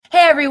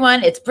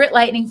everyone, it's Britt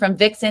Lightning from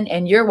Vixen,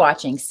 and you're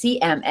watching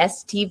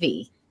CMS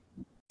TV.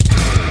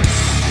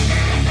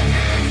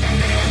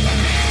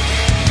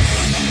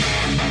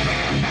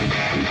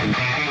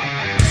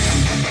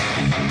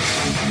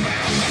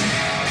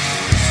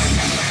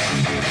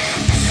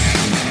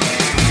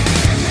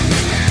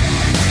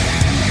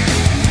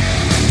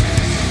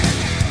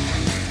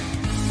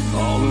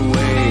 All the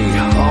way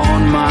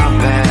on my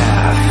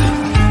path,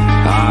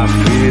 I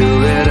feel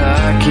that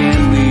I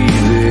can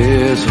leave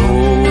this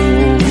home.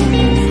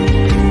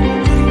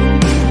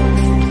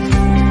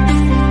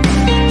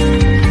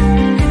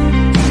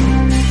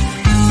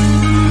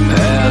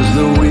 As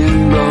the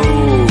wind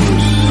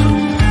blows,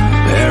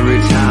 every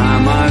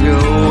time I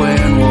go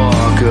and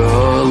walk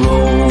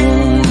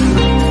alone.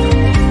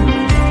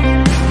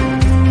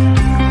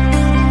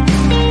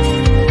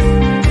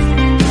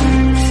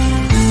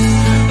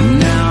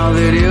 Now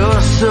that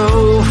you're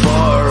so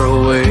far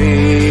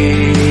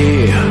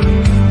away,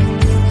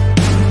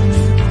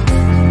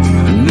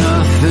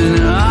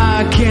 nothing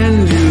I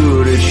can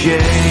do to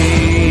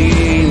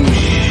change.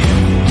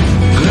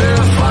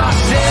 If I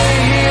stay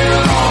here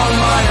on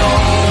my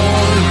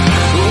own,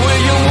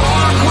 will you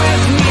walk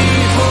with me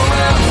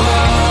forever?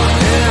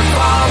 If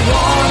I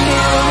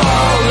wander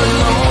all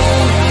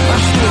alone,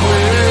 I'm still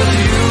with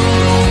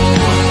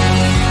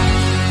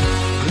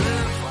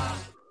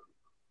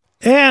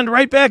you. And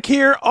right back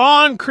here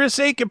on Chris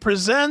Aiken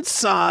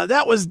Presents,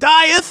 that was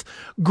Dieth,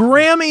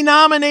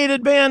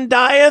 Grammy-nominated band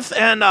Dieth,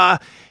 and I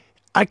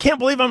can't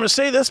believe I'm going to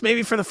say this,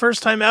 maybe for the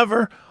first time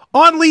ever,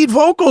 on lead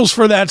vocals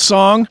for that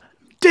song,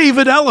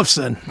 David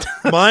Ellefson.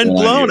 Mind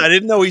blown. I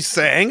didn't know he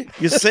sang.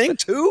 You sing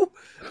too?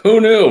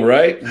 Who knew,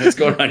 right? What's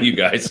going on, you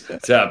guys?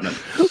 What's happening?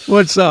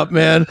 What's up,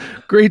 man?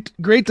 Great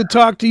to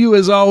talk to you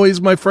as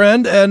always, my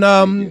friend.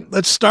 And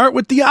let's start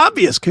with the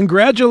obvious.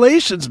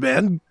 Congratulations,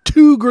 man.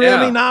 2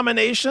 Grammy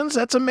nominations.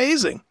 That's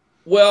amazing.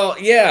 Well,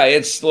 yeah,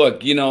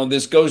 look,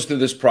 this goes through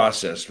this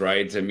process,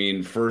 right? I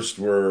mean, first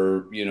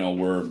we're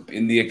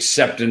in the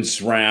acceptance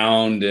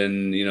round,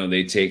 and,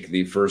 they take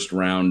the first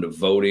round of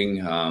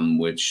voting,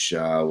 which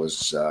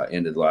was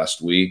ended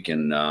last week.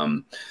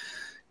 And,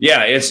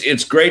 yeah,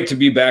 it's great to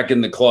be back in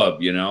the club,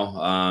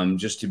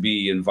 just to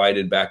be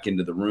invited back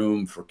into the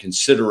room for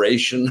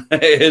consideration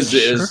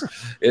is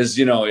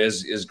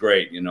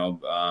great,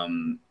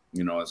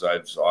 as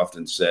I've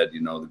often said, the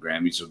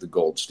Grammys are the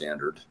gold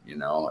standard,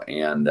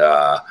 and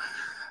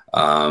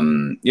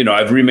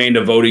I've remained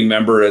a voting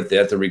member at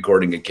the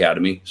Recording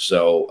Academy.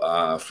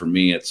 So for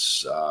me,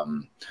 it's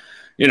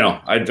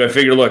I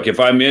figure, look, as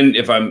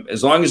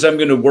long as I'm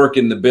going to work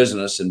in the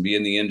business and be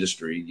in the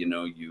industry,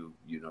 you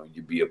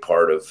be a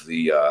part of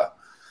the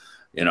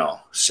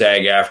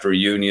SAG after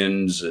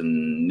unions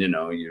and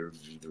you're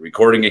the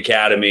Recording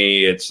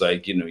Academy. It's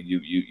like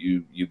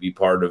you be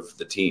part of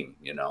the team,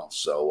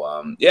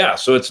 so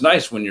so it's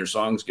nice when your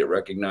songs get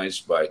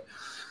recognized by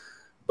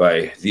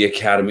the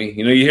Academy.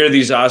 You hear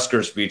these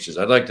Oscar speeches.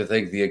 I'd like to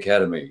thank the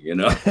Academy,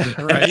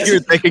 Right. You're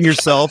thanking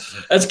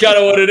yourself. That's kind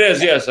of what it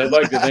is. Yes, I'd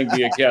like to thank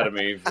the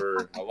Academy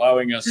for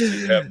allowing us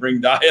to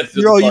bring Dieth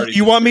to the party.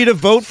 You want me to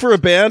vote for a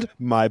band?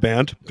 My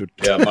band.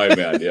 Yeah, my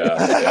band.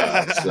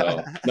 Yeah.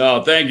 So,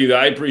 no, thank you.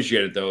 I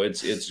appreciate it, though.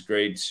 It's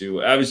great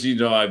to,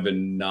 obviously, I've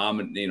been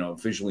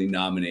officially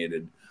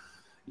nominated,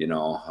 I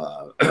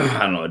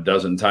don't know, a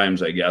dozen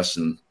times, I guess.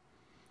 And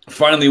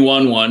finally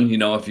won one,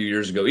 a few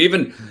years ago.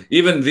 Even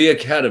the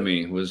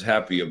Academy was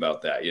happy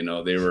about that.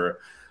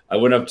 I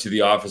went up to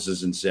the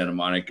offices in Santa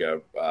Monica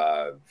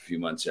a few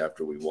months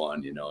after we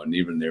won, and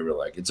even they were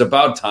like, it's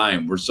about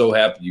time. We're so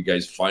happy you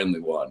guys finally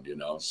won,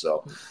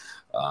 so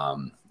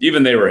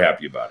even they were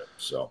happy about it.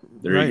 So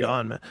there you go. Right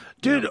on, man.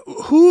 Dude,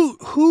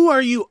 who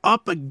are you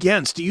up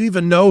against? Do you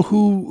even know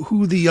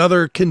who the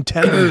other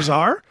contenders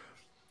are?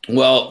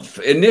 Well,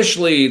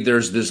 initially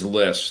there's this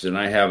list, and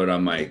I have it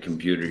on my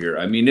computer here.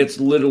 I mean, it's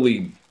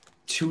literally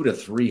 200 to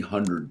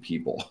 300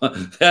 people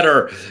that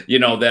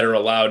are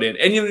allowed in.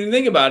 And you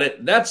think about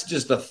it, that's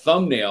just a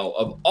thumbnail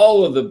of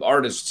all of the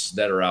artists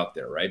that are out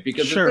there, right?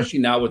 Because especially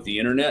now with the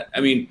internet, I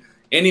mean,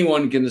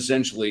 anyone can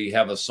essentially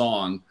have a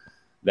song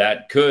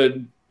that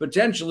could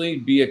potentially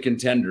be a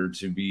contender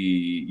to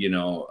be,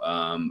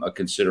 a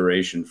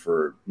consideration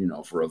for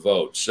a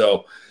vote.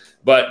 So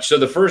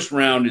the first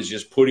round is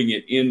just putting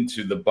it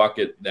into the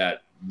bucket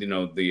that,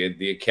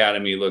 the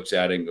Academy looks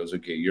at it and goes,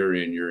 okay, you're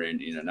in,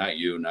 not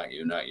you,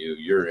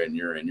 you're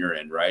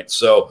in, right?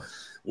 So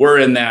we're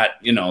in that,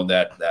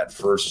 that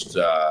first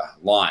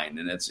line,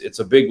 and it's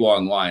a big,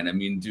 long line. I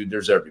mean, dude,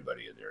 there's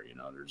everybody in there,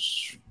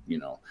 there's,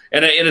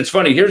 and it's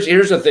funny.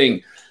 Here's the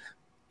thing,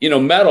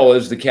 metal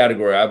is the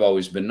category I've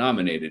always been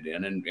nominated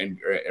in, and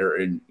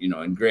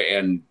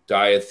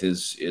Dieth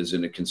is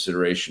in a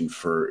consideration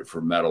for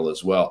metal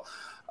as well.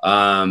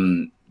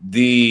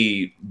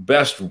 The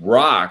best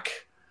rock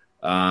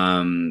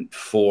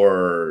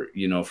for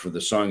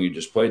the song you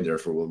just played there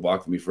for Walk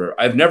With Me Forever,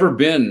 I've never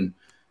been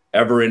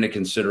ever in a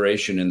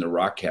consideration in the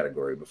rock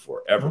category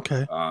before, ever.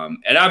 Okay.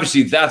 And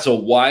obviously that's a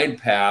wide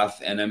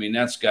path, and I mean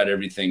that's got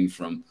everything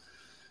from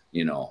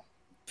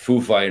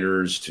Foo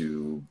Fighters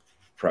to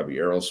probably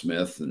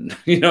Aerosmith and,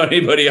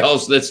 anybody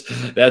else that's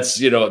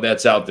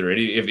out there.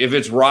 If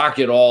it's rock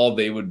at all,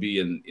 they would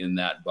be in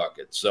that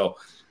bucket. So,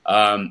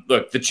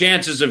 look, the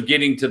chances of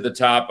getting to the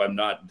top, I'm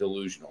not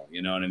delusional.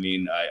 You know what I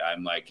mean?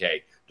 I'm like,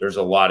 hey, there's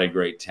a lot of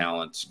great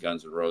talent,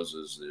 Guns N'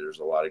 Roses. There's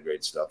a lot of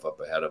great stuff up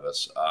ahead of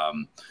us.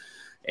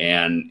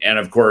 And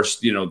of course,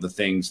 the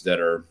things that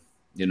are,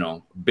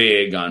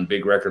 big on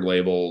big record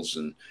labels.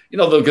 And,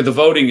 look at the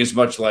voting is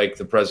much like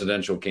the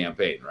presidential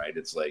campaign, right?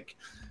 It's like,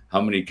 how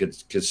many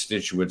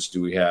constituents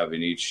do we have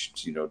in each,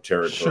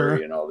 territory Sure.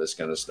 and all this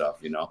kind of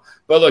stuff,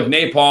 But look,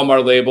 Napalm, our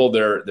label,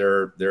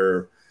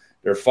 they're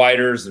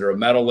fighters. They're a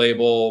metal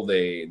label.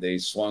 They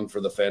swung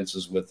for the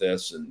fences with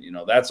this. And,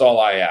 that's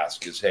all I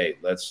ask is, hey,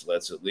 let's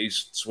at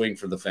least swing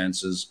for the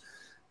fences,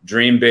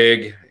 dream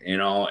big,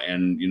 and,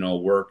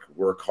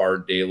 work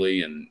hard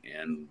daily and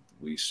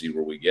we see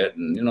where we get.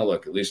 And,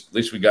 look, at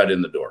least we got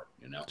in the door,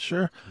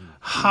 Sure.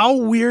 How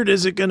weird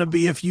is it going to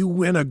be if you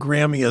win a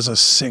Grammy as a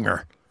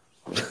singer?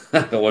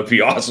 That would be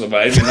awesome.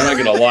 I'm not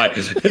going to lie.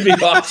 It'd be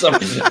awesome.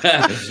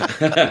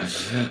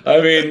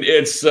 I mean,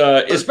 it's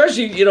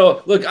especially,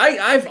 look,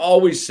 I've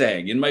always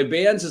sang in my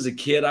bands as a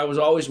kid. I was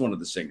always one of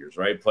the singers,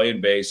 right?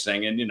 Playing bass,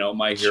 singing,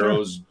 my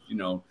heroes,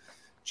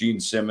 Gene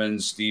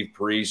Simmons, Steve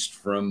Priest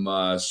from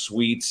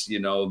Sweets,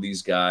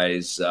 these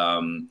guys,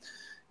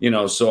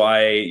 so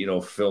I,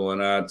 Phil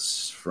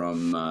Lynott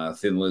from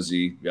Thin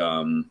Lizzy,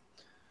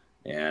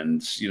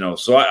 and,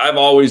 so I've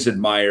always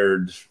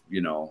admired,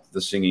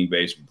 the singing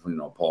bass,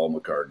 Paul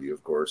McCartney,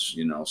 of course,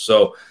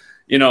 so,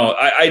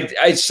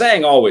 I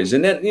sang always.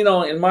 And then,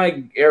 in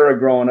my era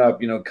growing up,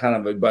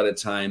 kind of by the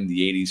time the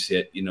 80s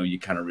hit, you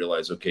kind of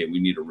realize, okay, we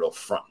need a real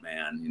front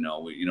man.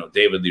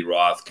 David Lee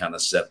Roth kind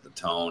of set the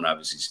tone,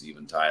 obviously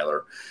Steven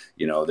Tyler,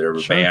 there were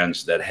Sure.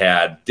 bands that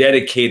had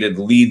dedicated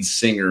lead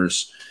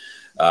singers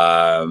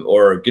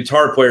or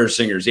guitar player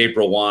singers.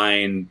 April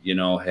Wine,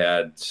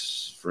 had,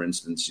 for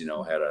instance,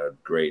 had a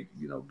great,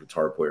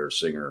 guitar player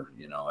singer,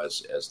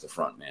 as the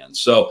front man.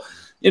 So,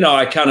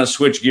 I kind of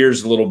switched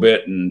gears a little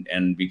bit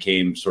and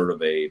became sort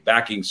of a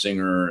backing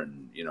singer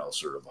and,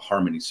 sort of a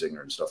harmony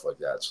singer and stuff like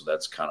that. So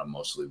that's kind of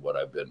mostly what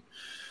I've been,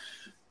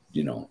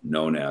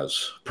 known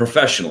as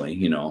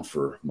professionally,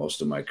 for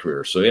most of my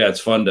career. So yeah, it's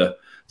fun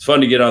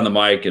to get on the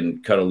mic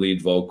and cut a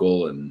lead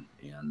vocal and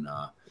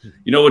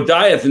with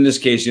Dieth in this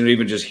case,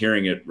 even just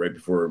hearing it right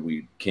before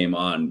we came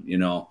on,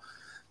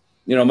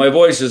 my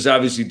voice is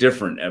obviously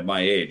different at my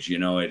age.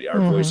 Our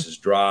voices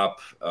drop.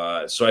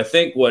 So I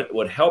think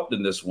what helped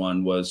in this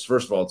one was,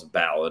 first of all, it's a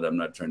ballad. I'm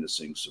not trying to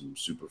sing some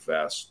super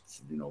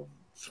fast,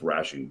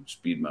 thrashing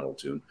speed metal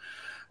tune.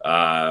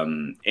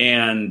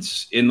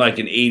 And in like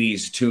an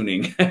 80s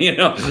tuning,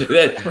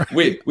 that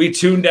we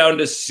tuned down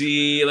to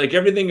C. Like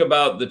everything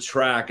about the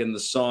track and the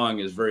song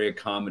is very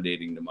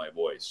accommodating to my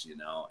voice,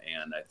 and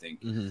I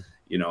think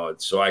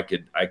so I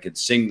could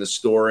sing the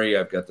story.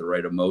 I've got the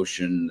right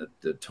emotion.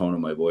 The tone of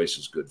my voice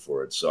is good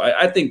for it. So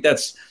I think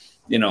that's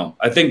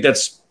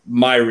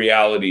my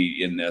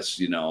reality in this.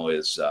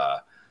 Is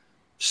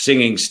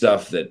singing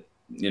stuff that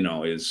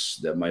is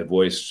that my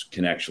voice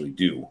can actually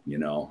do.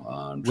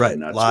 Right,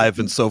 live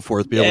and so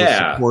forth. Be able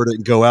to support it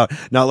and go out.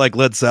 Not like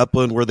Led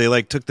Zeppelin, where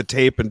they took the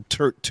tape and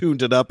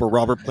tuned it up, or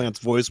Robert Plant's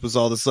voice was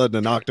all of a sudden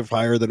an octave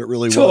higher than it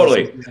really was.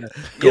 Totally.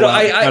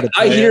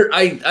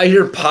 I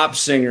hear pop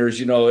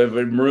singers,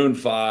 Maroon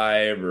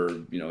 5 or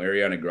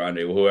Ariana Grande,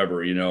 or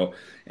whoever,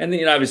 and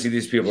then obviously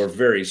these people are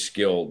very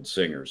skilled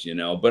singers,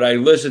 but I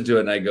listen to it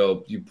and I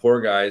go, you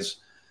poor guys.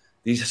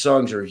 These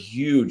songs are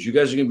huge. You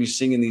guys are going to be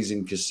singing these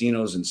in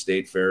casinos and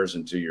state fairs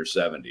until you're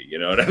 70. You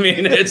know what I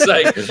mean? It's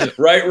like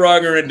right,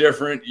 wrong, or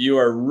indifferent. You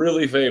are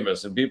really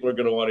famous, and people are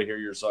going to want to hear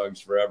your songs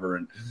forever.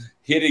 And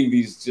hitting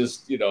these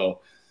just,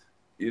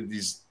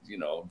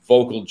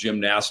 vocal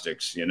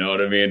gymnastics. You know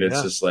what I mean?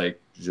 It's just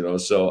like,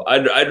 So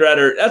I'd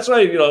rather. That's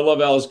why I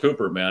love Alice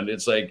Cooper, man.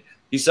 It's like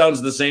he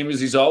sounds the same as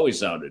he's always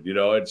sounded.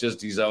 It's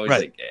just he's always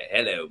like,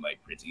 "Hello, my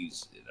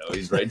pretties."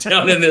 He's right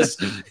down in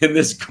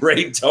this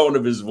great tone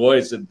of his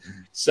voice, and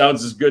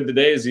sounds as good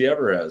today as he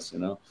ever has.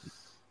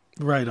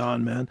 Right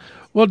on, man.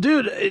 Well,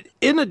 dude,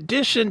 in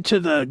addition to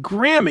the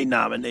Grammy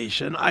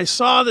nomination, I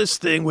saw this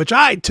thing, which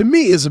to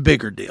me is a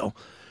bigger deal.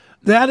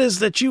 That is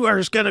that you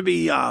are going to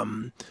be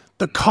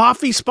the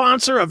coffee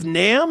sponsor of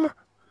NAMM.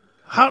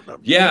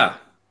 Yeah.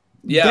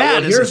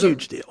 That is a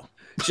huge deal.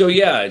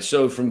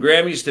 So from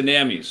Grammys to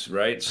Nammies,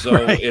 right?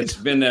 So it's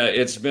been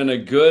a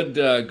good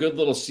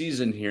little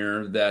season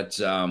here that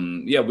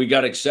we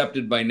got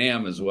accepted by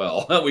NAMM as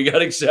well. We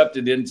got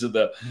accepted into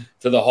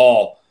the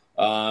hall.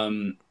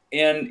 And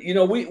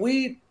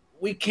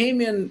we came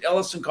in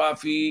Ellison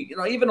Coffee,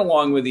 even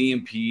along with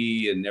EMP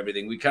and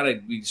everything.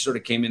 We sort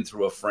of came in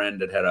through a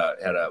friend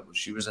that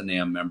she was a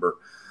NAMM member.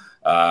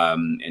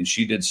 And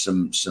she did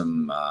some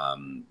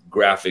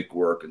graphic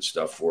work and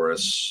stuff for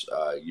us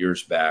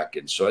years back.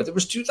 And so it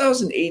was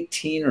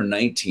 2018 or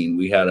 19.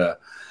 We had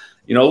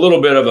a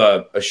little bit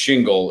of a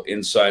shingle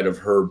inside of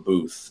her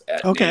booth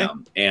at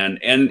NAMM.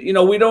 And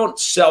we don't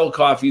sell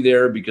coffee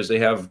there because they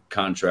have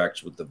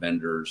contracts with the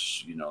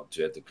vendors,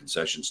 at the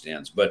concession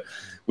stands. But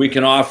we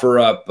can offer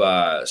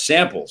up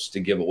samples to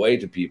give away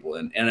to people.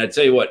 And I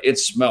tell you what, it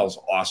smells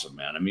awesome,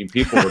 man. I mean,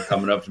 people were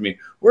coming up to me,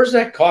 where's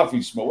that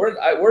coffee smell?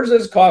 Where's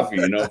this coffee?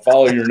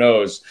 Follow your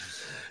nose.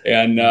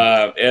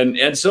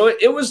 And so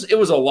it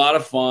was a lot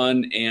of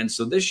fun. And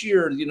so this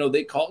year,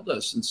 they called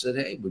us and said,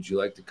 hey, would you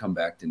like to come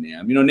back to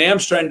NAMM?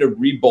 NAMM's trying to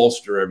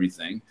rebolster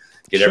everything,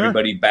 get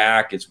everybody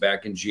back. It's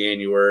back in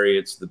January.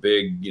 It's the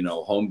big,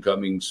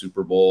 homecoming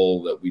Super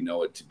Bowl that we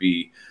know it to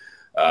be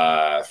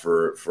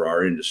for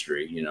our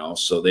industry,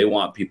 so they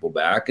want people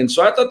back. And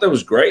so I thought that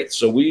was great.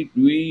 So we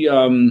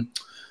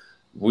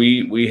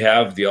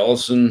have the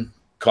Ellison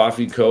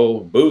Coffee Co.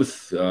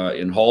 booth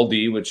in Hall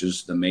D, which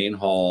is the main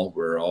hall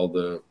where all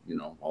the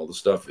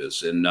stuff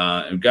is, and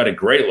we've got a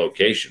great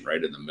location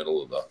right in the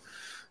middle of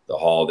the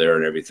hall there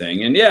and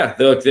everything. And yeah,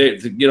 they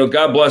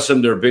God bless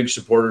them. They're big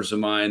supporters of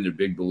mine. They're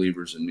big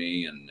believers in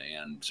me and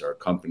our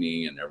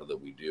company and everything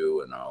that we do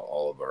and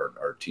all of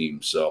our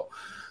team. So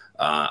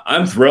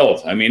I'm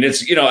thrilled. I mean,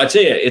 it's I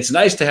tell you, it's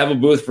nice to have a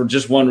booth for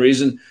just one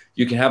reason.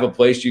 You can have a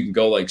place you can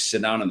go like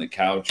sit down on the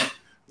couch.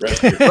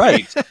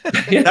 Right.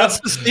 That's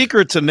the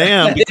secret to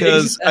NAMM,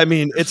 because I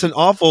mean, it's an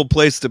awful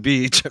place to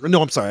be.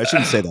 No, I'm sorry, I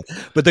shouldn't say that.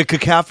 But the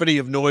cacophony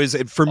of noise,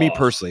 for me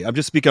personally, I'm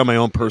just speaking on my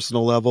own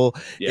personal level.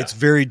 Yeah. It's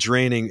very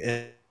draining.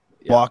 And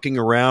walking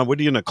around, what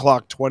are you going to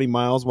clock 20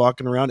 miles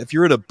walking around? If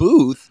you're at a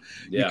booth,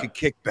 you could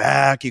kick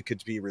back, you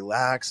could be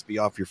relaxed, be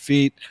off your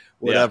feet,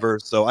 whatever.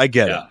 So I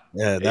get it.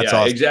 Yeah, that's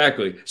awesome.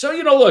 Exactly. So,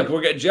 look,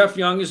 we got Jeff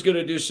Young is going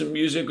to do some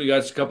music. We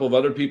got a couple of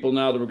other people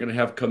now that we're going to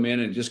have come in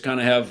and just kind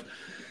of have,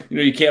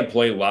 you can't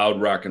play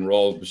loud rock and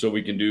roll, so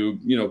we can do,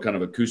 kind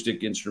of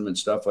acoustic instrument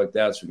stuff like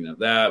that. So we can have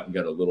that. We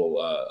got a little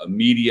a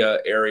media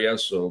area,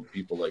 so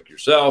people like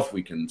yourself,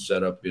 we can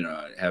set up,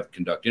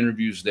 conduct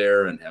interviews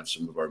there and have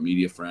some of our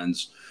media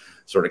friends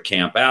sort of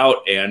camp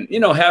out and,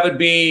 have it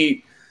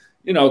be,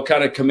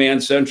 kind of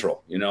command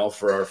central,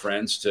 for our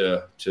friends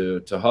to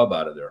hub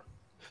out of there.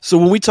 So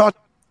when we talk,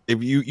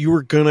 if you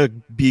were going to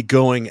be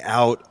going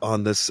out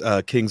on this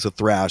Kings of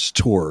Thrash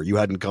tour, you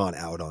hadn't gone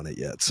out on it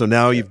yet. So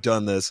now you've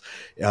done this,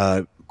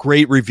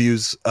 great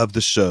reviews of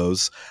the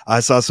shows. I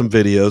saw some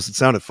videos. It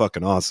sounded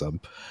fucking awesome.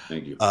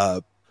 Thank you.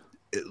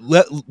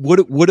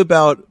 What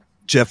about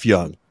Jeff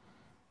Young?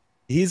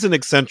 He's an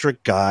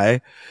eccentric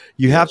guy.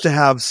 You have to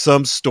have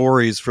some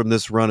stories from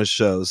this run of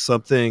shows,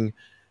 something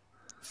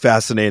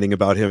fascinating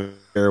about him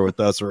here with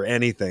us, or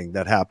anything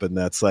that happened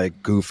that's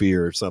like goofy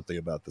or something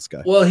about this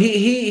guy. Well,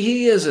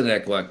 he is an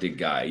eclectic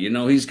guy.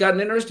 He's got an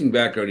interesting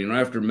background.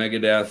 After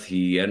Megadeth,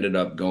 he ended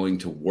up going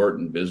to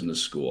Wharton Business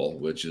School,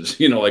 which is,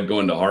 like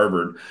going to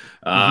Harvard,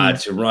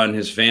 to run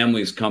his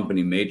family's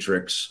company,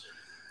 Matrix.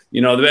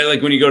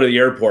 Like when you go to the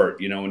airport,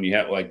 when you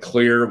have like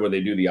Clear, where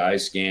they do the eye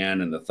scan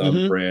and the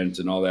thumbprint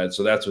and all that.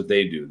 So that's what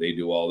they do. They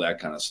do all that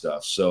kind of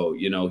stuff. So,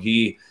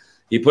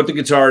 he put the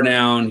guitar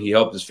down. He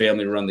helped his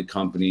family run the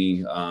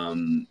company.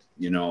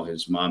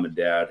 His mom and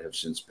dad have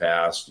since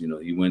passed.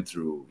 He went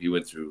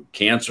through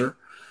cancer.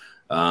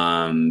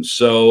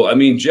 So, I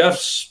mean,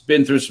 Jeff's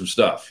been through some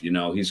stuff.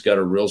 He's got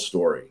a real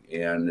story.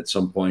 And at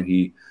some point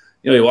he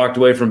walked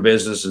away from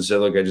business and said,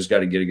 look, I just got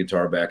to get a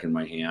guitar back in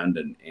my hand.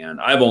 And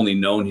I've only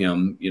known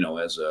him,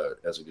 as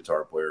a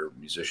guitar player,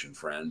 musician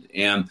friend.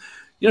 And,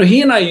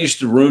 he and I used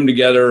to room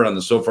together on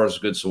the So Far So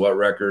Good So What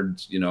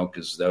records,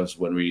 because that was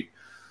when we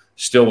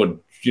still would,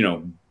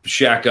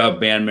 shack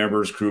up, band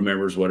members, crew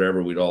members,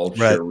 whatever. We'd all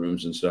share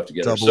rooms and stuff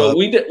together. So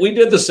we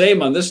did the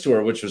same on this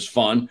tour, which was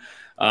fun.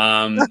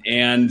 And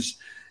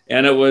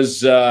it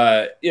was,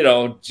 I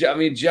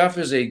mean, Jeff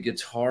is a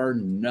guitar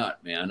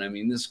nut, man. I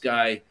mean, this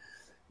guy,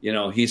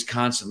 he's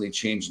constantly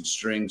changing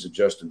strings,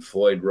 adjusting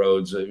Floyd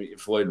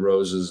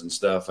Roses and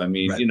stuff. I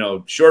mean,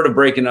 short of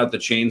breaking out the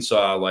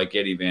chainsaw like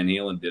Eddie Van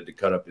Halen did to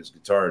cut up his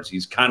guitars,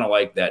 he's kind of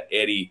like that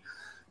Eddie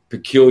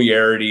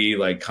peculiarity,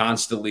 like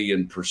constantly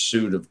in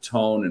pursuit of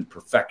tone and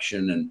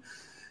perfection.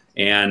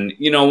 And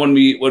when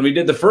we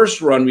did the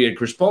first run, we had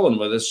Chris Pullen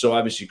with us. So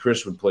obviously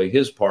Chris would play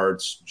his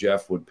parts.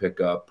 Jeff would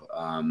pick up,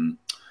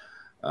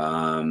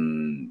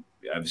 obviously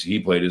he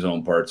played his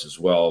own parts as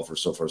well for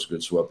So Far So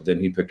Good So What, but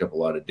then he picked up a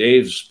lot of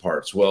Dave's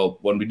parts. Well,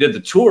 when we did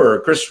the tour,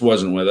 Chris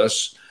wasn't with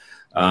us.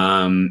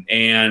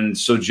 And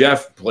so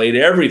Jeff played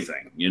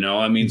everything,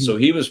 so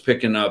he was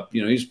picking up,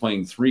 he's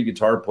playing 3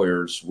 guitar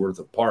players worth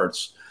of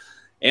parts.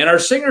 And our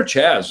singer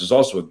Chaz is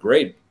also a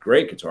great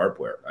guitar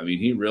player. I mean,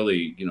 he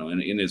really,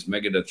 in his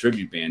Megadeth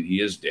tribute band, he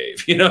is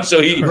Dave,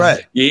 so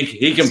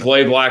he can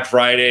play Black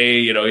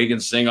Friday, he can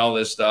sing all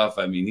this stuff.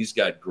 I mean, he's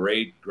got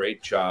great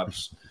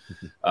chops.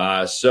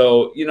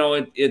 So,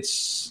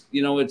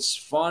 it's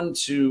fun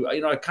to,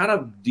 I kind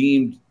of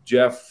deemed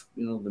Jeff,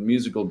 the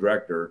musical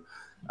director,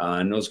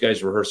 and those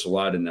guys rehearse a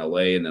lot in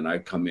LA, and then I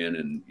come in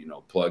and,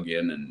 plug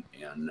in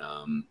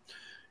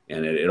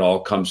and it all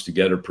comes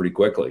together pretty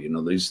quickly. You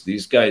know,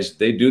 these guys,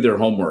 they do their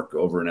homework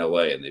over in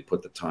LA and they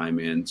put the time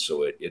in.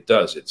 So it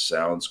does. It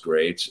sounds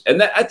great.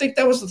 And I think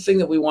that was the thing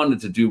that we wanted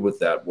to do with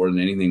that more than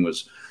anything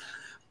was,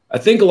 I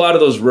think a lot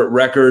of those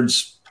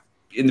records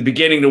in the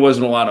beginning, there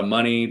wasn't a lot of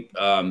money.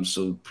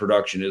 So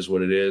production is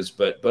what it is,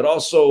 but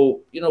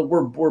also, you know,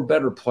 we're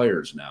better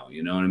players now,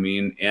 you know what I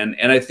mean? And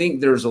I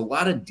think there's a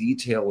lot of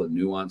detail and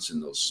nuance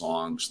in those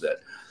songs that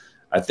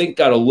I think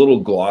got a little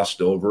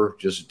glossed over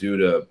just due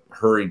to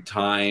hurried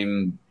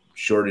time,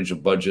 shortage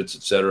of budgets,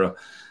 etc.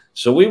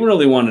 So we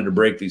really wanted to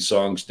break these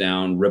songs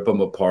down, rip them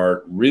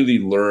apart, really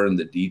learn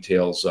the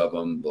details of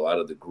them, a lot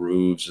of the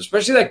grooves,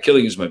 especially that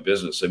Killing Is My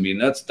Business. I mean,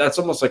 that's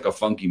almost like a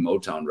funky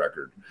Motown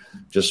record,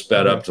 just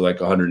sped up to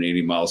like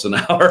 180 miles an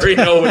hour, you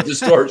know, with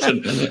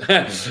distortion.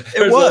 There's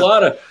a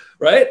lot of,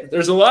 right?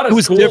 There's a lot of It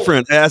was cool...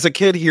 different. As a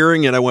kid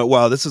hearing it, I went,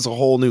 wow, this is a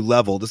whole new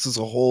level. This is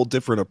a whole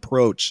different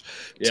approach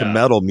to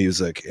metal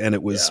music. And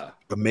it was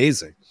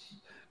amazing.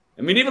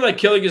 I mean, even like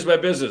Killing Is My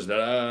Business.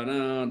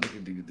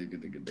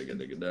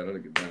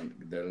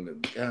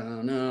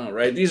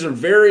 Right? These are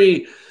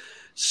very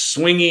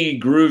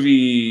swingy,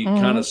 groovy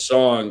kind of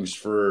songs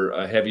for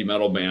a heavy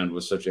metal band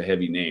with such a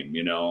heavy name,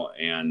 you know,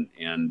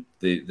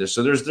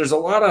 so there's a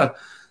lot of,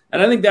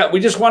 and I think that we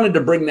just wanted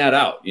to bring that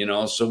out, you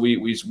know, so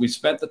we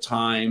spent the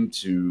time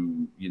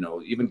to, you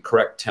know, even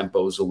correct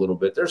tempos a little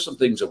bit. There's some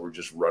things that were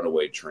just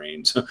runaway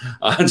trains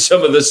on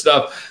some of the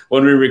stuff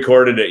when we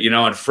recorded it, you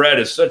know, and Fred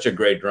is such a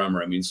great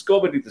drummer. I mean,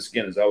 Skull Beneath the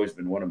Skin has always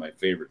been one of my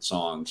favorite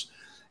songs.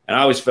 And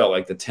I always felt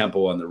like the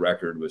tempo on the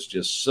record was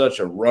just such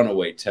a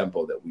runaway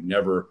tempo that we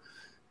never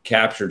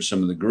captured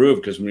some of the groove,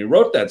 because when we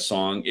wrote that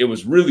song, it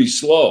was really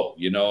slow,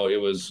 you know, it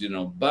was, you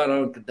know,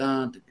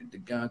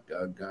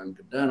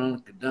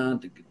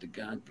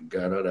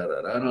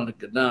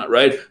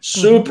 right,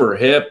 super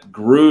hip,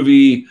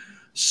 groovy,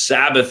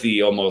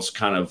 Sabbathy almost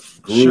kind of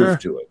groove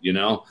to it, you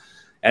know.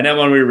 And then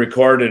when we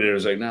recorded it, it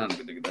was like,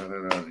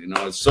 you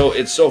know,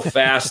 it's so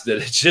fast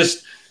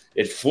that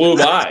it flew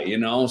by, you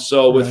know.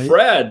 So with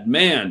Fred,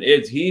 man,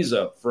 he's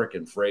a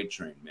freaking freight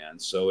train, man.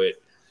 So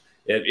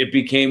it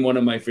became one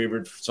of my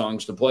favorite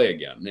songs to play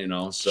again, you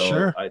know.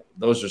 So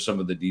those are some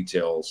of the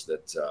details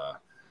that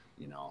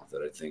you know,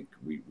 that I think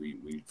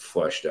we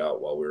fleshed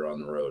out while we were on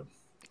the road.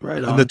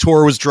 Right. And the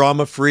tour was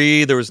drama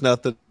free. There was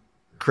nothing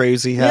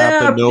crazy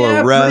happened. No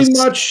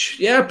arrests.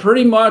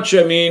 Pretty much.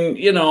 I mean,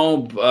 you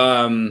know,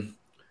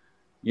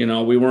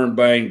 we weren't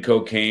buying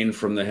cocaine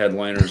from the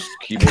headliner's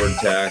keyboard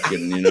tech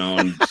and, you know,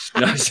 and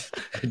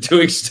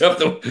doing stuff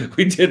that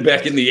we did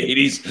back in the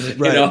 80s,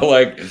 you know,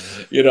 like,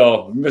 you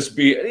know,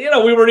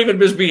 we weren't even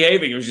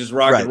misbehaving. It was just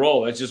rock and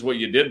roll. That's just what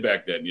you did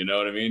back then. You know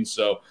what I mean?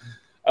 So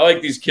I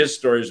like these Kiss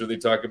stories where they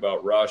talk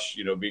about Rush,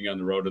 you know, being on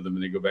the road with them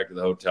and they go back to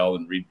the hotel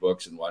and read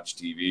books and watch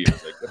TV.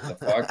 It's like, what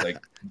the fuck? Like,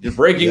 you're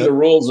breaking the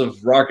rules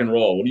of rock and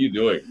roll. What are you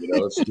doing? You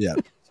know?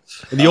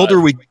 And the older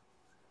we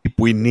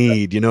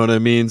need, you know what I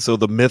mean? So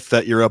the myth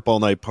that you're up all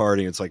night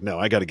partying, it's like, no,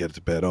 I got to get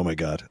to bed. Oh my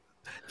God.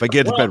 If I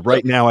get to bed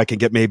right now, I can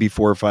get maybe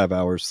 4 or 5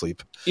 hours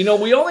sleep. You know,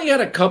 we only had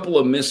a couple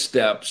of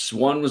missteps.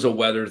 One was a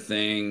weather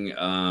thing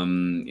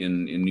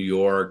in New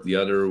York. The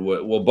other,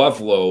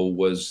 Buffalo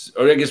was,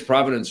 or I guess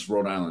Providence,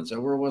 Rhode Island. Is that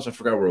where it was? I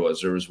forgot where it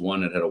was. There was one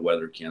that had a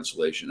weather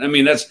cancellation. I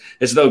mean, it's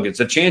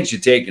a chance you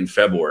take in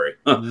February.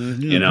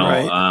 You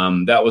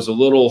know, that was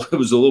it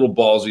was a little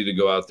ballsy to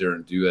go out there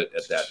and do it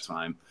at that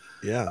time.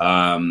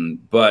 Yeah. And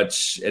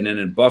then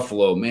in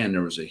Buffalo, man,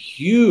 there was a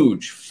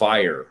huge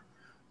fire.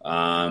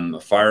 A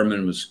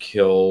fireman was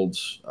killed,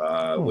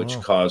 which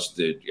caused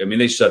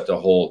they shut the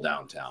whole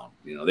downtown.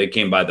 You know, they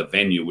came by the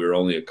venue. We were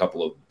only a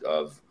couple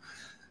of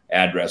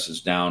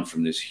addresses down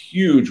from this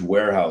huge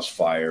warehouse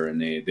fire. And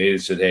they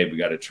said, hey, we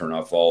got to turn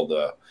off all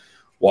the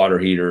water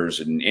heaters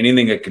and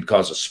anything that could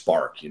cause a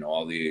spark, you know,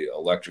 all the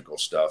electrical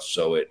stuff.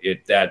 So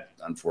that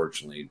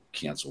unfortunately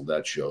canceled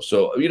that show.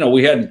 So, you know,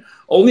 we had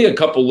only a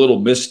couple little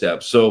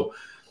missteps. So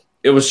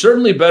it was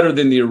certainly better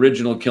than the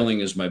original Killing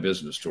Is My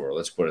Business tour.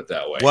 Let's put it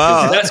that way.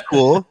 Wow, that's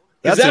cool.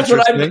 That's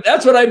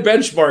what I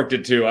benchmarked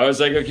it to. I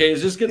was like, okay,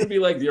 is this going to be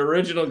like the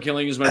original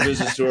Killing Is My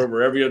Business tour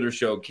where every other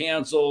show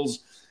cancels?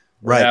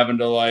 We're having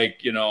to,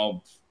 like, you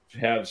know,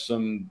 have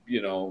some,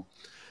 you know,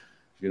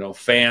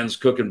 fans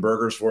cooking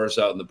burgers for us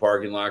out in the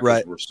parking lot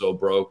because we're so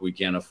broke we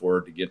can't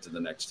afford to get to the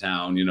next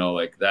town, you know,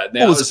 like that.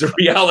 That was the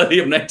reality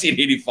of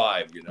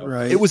 1985, you know.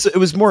 Right. It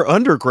was more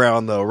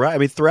underground though, right? I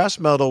mean, thrash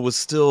metal was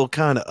still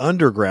kind of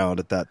underground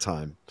at that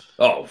time.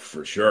 Oh,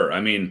 for sure. I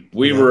mean,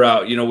 we were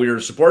out, you know, we were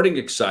supporting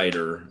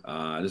Exciter.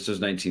 This was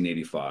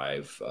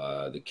 1985.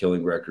 The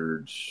Killing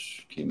records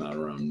came out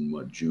around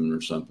June or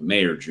something,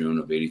 May or June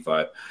of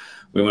 85.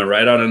 We went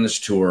right out on this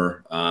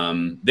tour.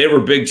 They were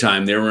big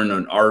time. They were in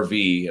an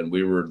RV, and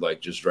we were like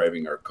just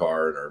driving our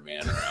car and our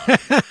van around.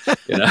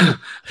 You know,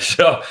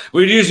 so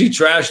we'd usually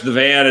trash the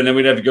van, and then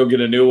we'd have to go get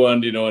a new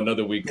one. You know,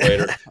 another week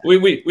later.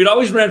 We'd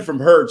always rent from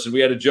Hertz, and we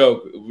had a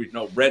joke.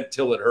 Rent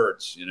till it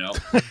hurts. You know,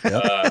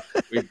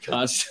 we'd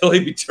constantly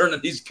be turning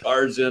these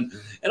cars in.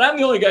 And I'm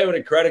the only guy with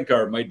a credit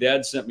card. My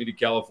dad sent me to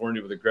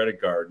California with a credit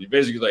card. He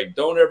basically like,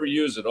 don't ever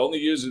use it. Only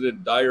use it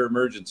in dire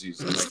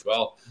emergencies. I'm like,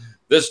 well,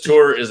 this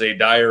tour is a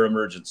dire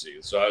emergency.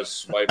 So I was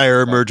swiping.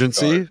 Dire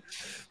emergency?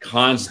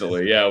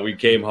 Constantly. Yeah. We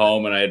came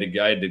home and I had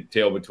to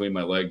tail between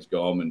my legs,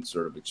 go home and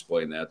sort of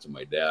explain that to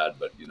my dad.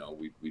 But,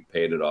 we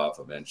paid it off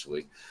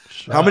eventually.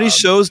 How many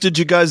shows did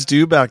you guys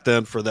do back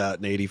then for that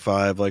in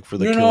 85, like for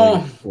the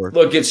Killing tour?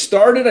 Look, it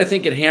started, I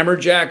think, at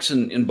Hammerjacks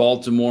in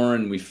Baltimore,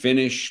 and we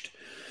finished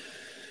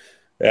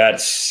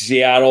at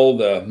Seattle,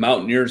 the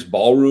Mountaineers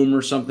Ballroom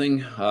or something.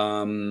 You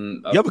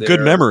have a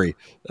good memory.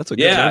 That's a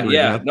good memory.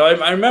 Yeah. Man. No,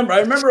 I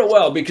remember it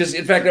well because,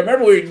 in fact, I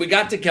remember we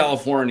got to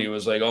California. It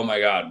was like, oh my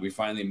God, we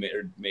finally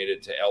made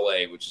it to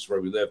LA, which is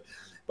where we live.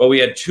 But we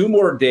had 2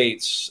 more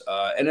dates,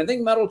 and I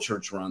think Metal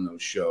Church were on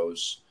those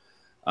shows.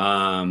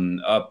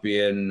 Up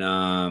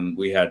in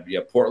we had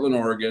Portland,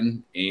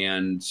 Oregon,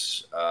 and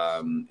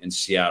in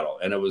Seattle,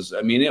 and it was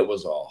a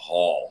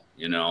haul.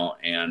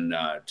 And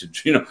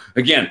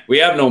again, we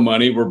have no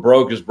money. We're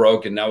broke as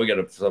broke. And now we got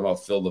to somehow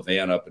fill the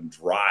van up and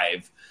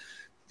drive,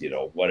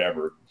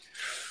 whatever.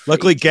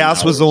 Luckily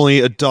gas was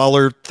only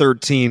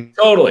 $1.13.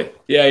 Totally.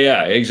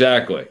 Yeah,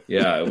 exactly.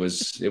 Yeah, it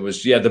was,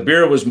 the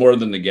beer was more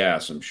than the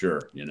gas, I'm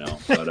sure,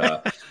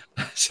 but,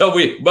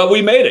 but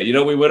we made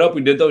it, we went up,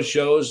 we did those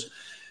shows,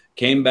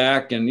 came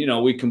back, and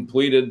we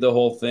completed the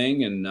whole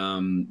thing, and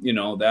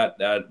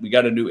that we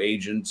got a new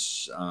agent.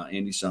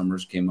 Andy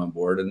Summers came on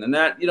board, and then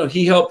that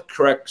he helped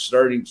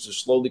starting to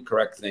slowly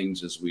correct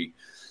things as we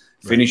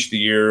finished the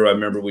year. I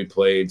remember we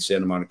played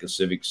Santa Monica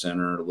Civic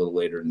Center a little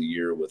later in the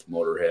year with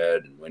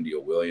Motorhead and Wendy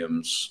O.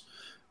 Williams.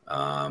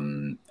 I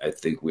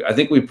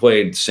think we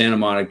played Santa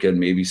Monica and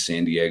maybe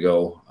San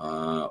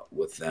Diego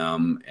with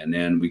them, and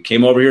then we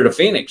came over here to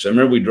Phoenix. I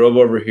remember we drove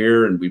over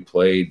here and we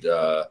played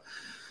the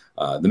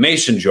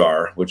Mason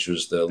Jar, which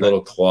was the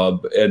little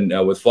club, and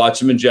with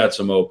Flotsam and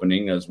Jetsam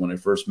opening. As when I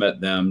first met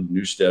them,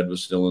 Newstead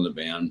was still in the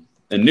band,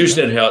 and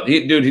Newstead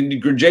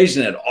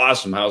Jason had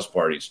awesome house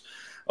parties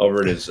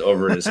over at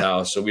his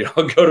house. So we'd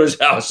all go to his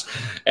house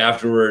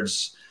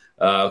afterwards.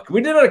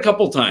 We did it a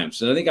couple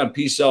times, and I think on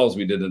P Cells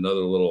we did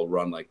another little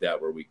run like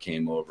that where we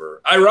came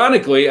over.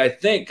 Ironically, I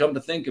think, come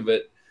to think of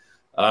it,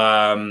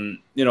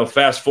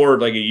 fast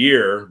forward like a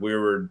year,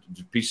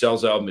 P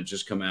Cells album had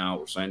just come out.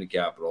 We're signed to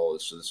Capitol.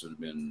 So this would have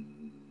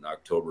been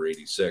October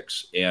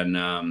 '86,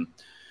 and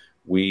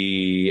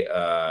we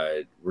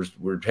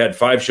had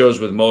 5 shows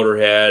with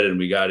Motorhead, and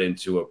we got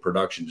into a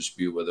production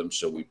dispute with them,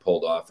 so we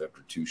pulled off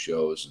after 2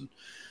 shows,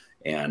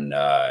 and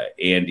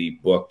Andy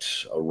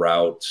booked a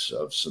route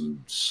of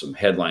some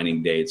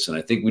headlining dates, and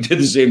I think we did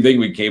the same thing.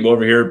 We came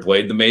over here,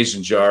 played the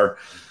Mason Jar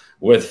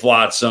with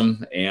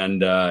Flotsam,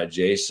 and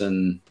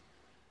Jason.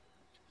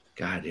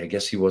 God, I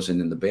guess he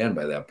wasn't in the band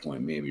by that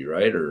point, maybe,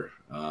 right? Or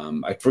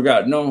I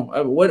forgot. No,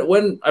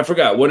 I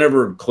forgot.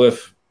 Whenever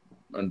Cliff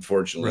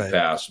unfortunately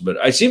passed, but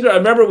I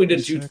remember we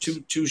did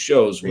two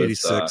shows with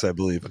 86, I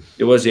believe.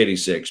 It was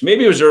 86.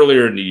 Maybe it was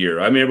earlier in the year.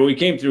 I mean, but we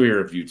came through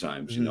here a few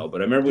times,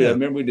 But I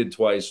remember we did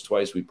twice.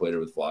 Twice we played it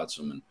with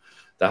Flotsam, and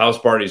the house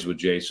parties with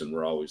Jason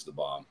were always the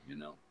bomb,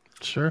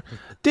 Sure,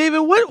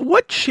 David.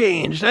 What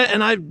changed?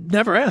 And I've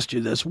never asked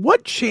you this.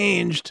 What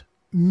changed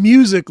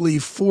musically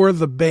for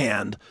the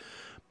band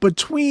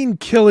between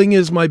Killing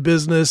Is My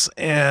Business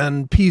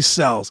and Peace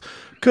Sells?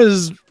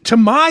 Because to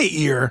my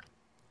ear,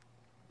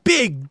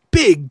 big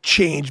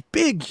change,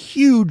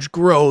 huge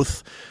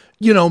growth,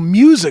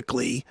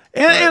 musically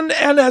and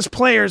as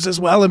players as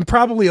well. And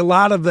probably a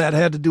lot of that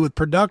had to do with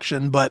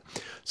production, but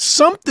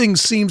something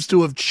seems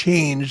to have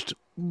changed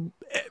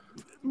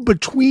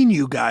between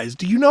you guys.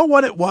 Do you know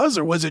what it was,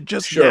 or was it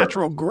just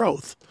natural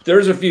growth?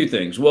 There's a few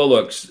things. Well,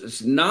 look,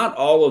 not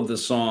all of the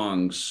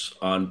songs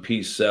on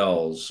Peace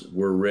Sells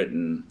were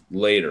written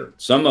later.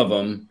 Some of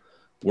them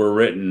were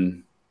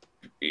written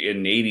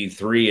in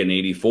 83 and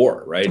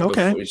 84, right?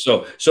 Okay.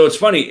 So it's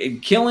funny.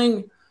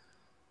 Killing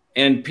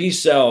and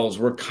Peace Sells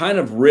were kind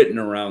of written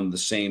around the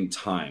same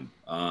time,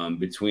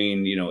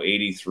 between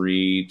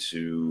 83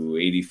 to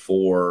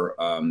 84.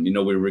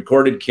 We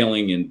recorded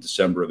Killing in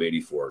December of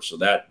 84, so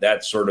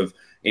that sort of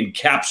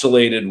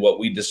encapsulated what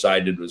we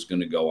decided was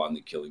going to go on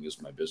the Killing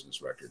Is My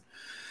Business record.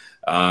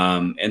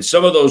 And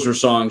some of those were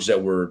songs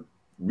that were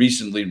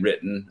recently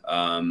written.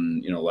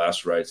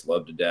 Last Rites,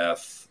 Love to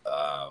Death.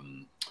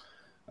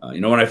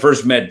 When I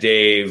first met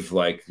Dave,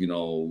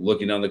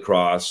 Looking on the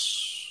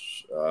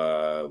Cross,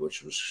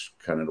 which was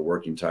kind of the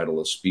working title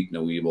of Speak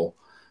No Evil.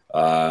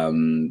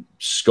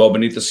 Skull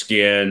Beneath the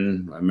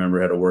Skin, I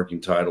remember, had a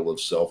working title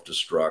of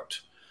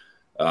Self-Destruct.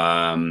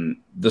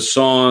 The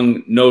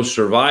song No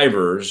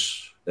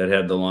Survivors, that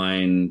had the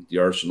line, the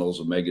arsenals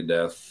of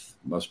Megadeth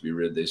must be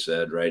rid, they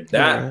said, right?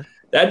 That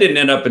didn't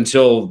end up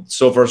until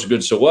So Far So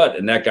Good So What,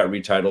 and that got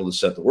retitled to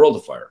Set the World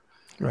Afire.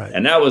 Right.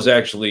 And that was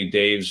actually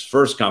Dave's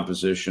first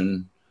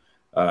composition.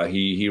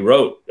 He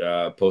wrote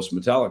post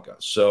Metallica.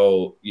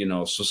 So,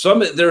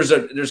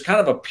 there's kind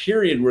of a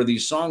period where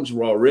these songs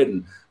were all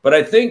written. But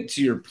I think,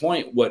 to your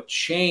point, what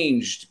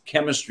changed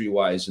chemistry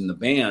wise in the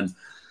band,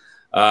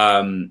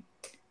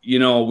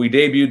 we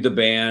debuted the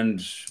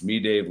band, me,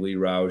 Dave, Lee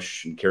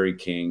Rausch, and Kerry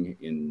King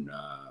in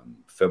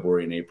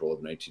February and April of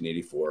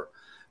 1984.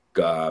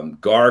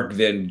 Garg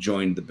then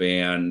joined the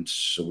band,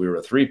 so we were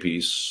a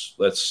three-piece,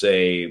 let's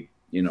say,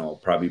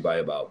 probably by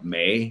about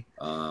May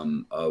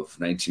of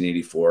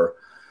 1984.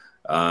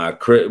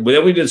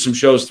 Then we did some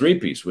shows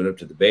three-piece. We went up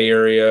to the Bay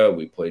Area.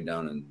 We played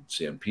down in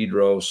San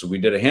Pedro. So we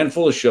did a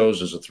handful of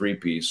shows as a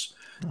three-piece.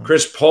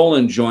 Chris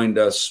Poland joined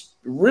us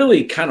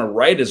really kind of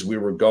right as we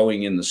were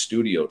going in the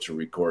studio to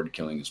record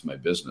Killing Is My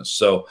Business.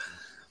 So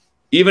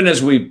even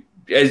as we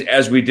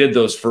did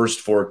those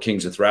first 4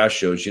 Kings of Thrash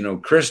shows,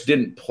 Chris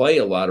didn't play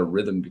a lot of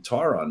rhythm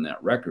guitar on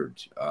that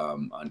record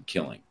on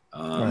Killing.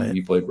 Right.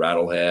 He played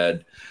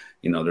Rattlehead.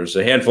 There's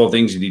a handful of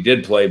things that he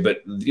did play,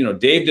 but,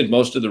 Dave did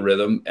most of the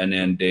rhythm, and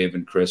then Dave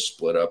and Chris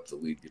split up the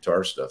lead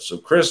guitar stuff. So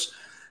Chris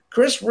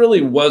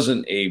really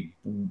wasn't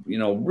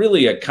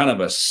really a kind of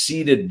a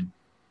seated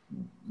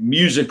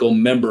musical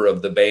member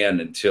of the band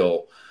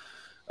until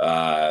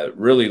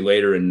really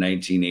later in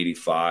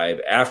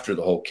 1985, after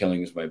the whole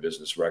Killing Is My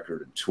Business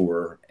record and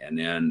tour. And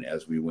then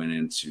as we went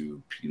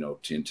into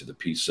the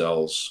Peace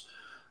Sells,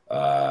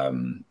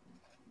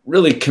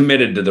 really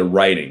committed to the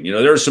writing.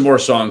 There are some more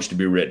songs to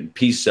be written,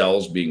 Peace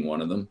Sells being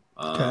one of them.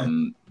 Okay.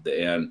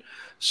 And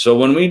so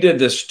when we did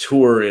this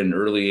tour in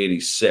early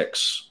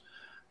 86,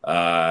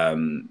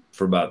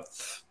 for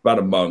about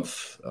a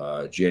month,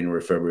 January,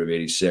 February of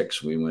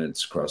 86, we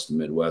went across the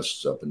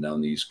Midwest, up and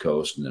down the East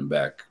Coast, and then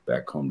back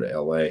home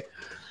to LA.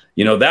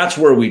 That's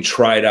where we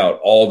tried out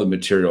all the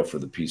material for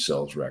the Peace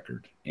Sells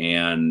record.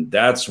 And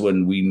that's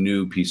when we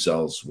knew Peace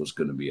Sells was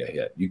going to be a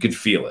hit. You could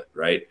feel it,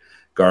 right?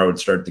 Gar would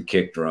start the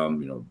kick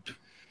drum,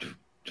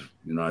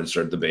 I'd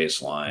start the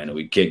bass line, and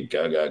we'd kick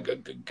ga ga ga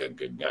ga ga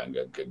ga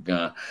ga ga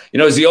ga.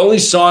 It's the only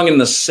song in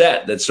the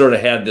set that sort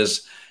of had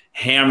this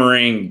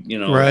hammering,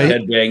 right,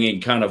 head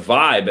banging kind of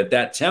vibe at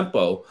that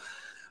tempo,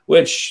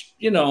 which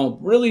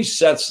really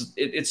sets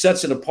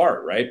it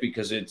apart, right?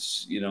 Because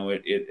it's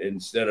it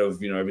instead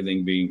of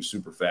everything being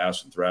super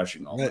fast and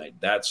thrashing all night,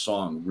 that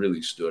song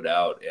really stood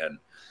out,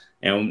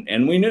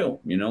 and we knew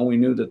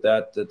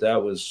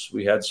that was,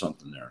 we had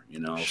something there,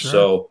 Sure.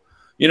 So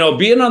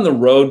being on the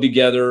road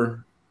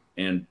together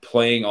and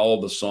playing all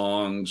the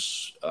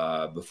songs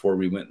before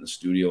we went in the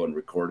studio and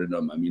recorded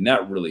them,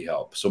 that really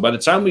helped. So by the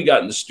time we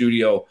got in the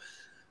studio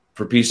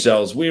for Peace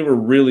Sells, we were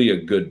really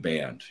a good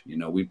band.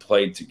 We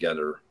played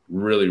together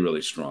really,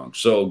 really strong.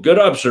 So good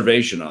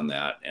observation on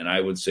that. And I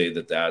would say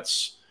that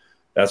that's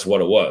what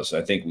it was.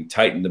 I think we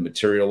tightened the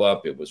material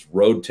up. It was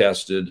road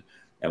tested,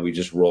 and we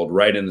just rolled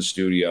right in the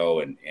studio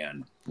and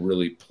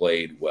really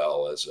played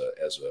well as a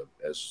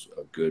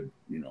good,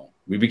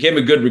 we became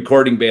a good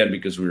recording band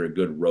because we were a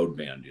good road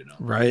band,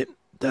 Right.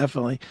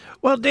 Definitely.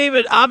 Well,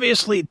 David,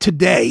 obviously in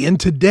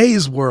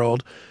today's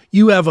world,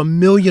 you have a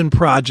million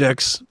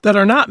projects that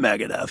are not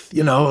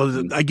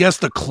Megadeth. I guess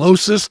the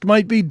closest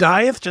might be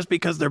Dieth, just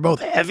because they're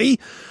both heavy.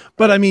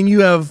 But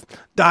you have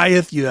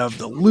Dieth, you have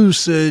the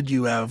Lucid,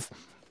 you have,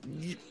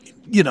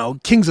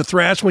 Kings of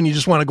Thrash when you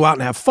just want to go out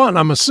and have fun,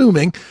 I'm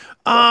assuming.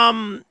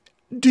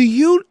 Do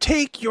you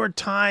take your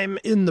time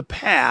in the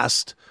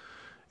past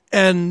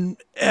and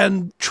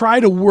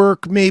try to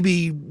work,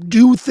 maybe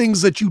do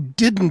things that you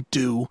didn't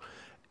do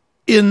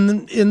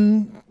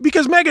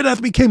because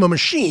Megadeth became a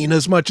machine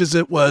as much as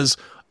it was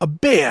a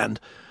band?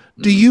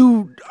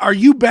 Are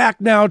you back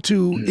now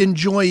to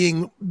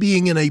enjoying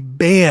being in a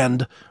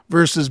band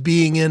versus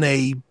being in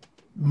a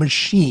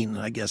machine,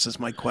 I guess is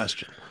my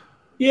question.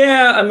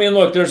 Yeah,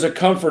 look, there's a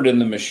comfort in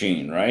the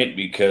machine, right?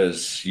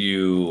 Because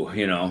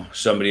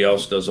somebody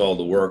else does all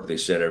the work. They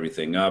set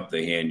everything up.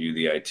 They hand you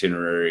the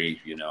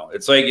itinerary.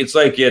 It's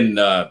like in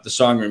the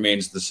song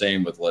Remains the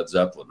Same with Led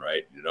Zeppelin,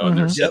 right? And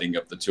they're setting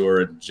up the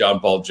tour, and John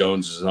Paul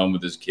Jones is home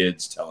with his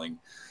kids telling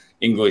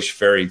English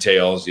fairy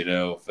tales,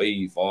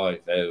 fee, fi,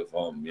 fo,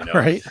 fum,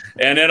 Right.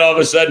 And then all of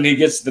a sudden he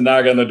gets the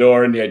knock on the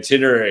door and the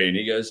itinerary, and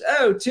he goes,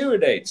 "Oh, tour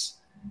dates.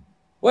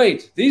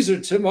 Wait, these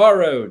are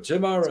tomorrow,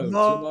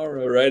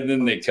 right?" And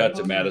then they cut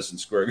to Madison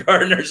Square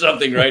Garden or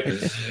something, right?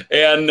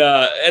 and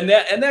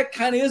that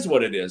kind of is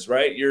what it is,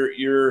 right?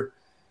 You're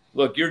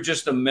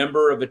just a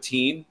member of a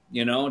team,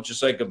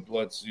 just like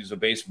let's use a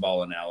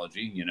baseball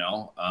analogy,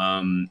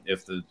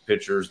 if the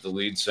pitcher's the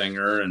lead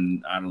singer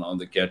and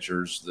the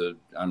catcher's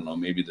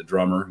maybe the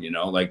drummer,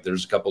 like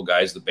there's a couple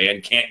guys, the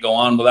band can't go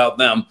on without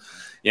them,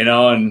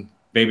 and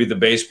maybe the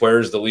bass player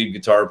is the lead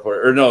guitar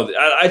player, or no,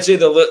 I'd say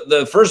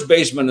the first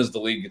baseman is the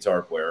lead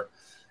guitar player.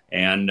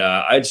 And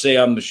I'd say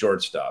I'm the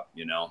shortstop,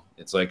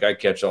 It's like I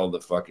catch all the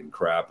fucking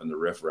crap and the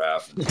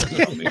riffraff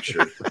and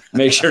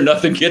make sure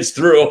nothing gets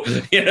through,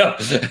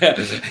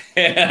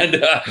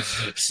 And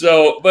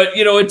but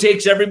it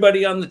takes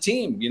everybody on the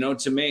team,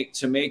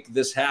 to make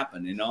this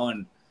happen,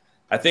 And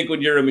I think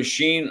when you're a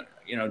machine,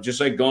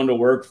 just like going to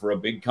work for a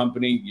big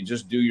company, you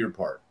just do your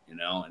part,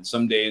 And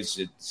some days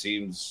it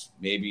seems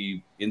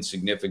maybe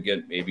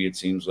insignificant, maybe it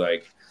seems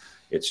like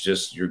it's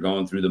just you're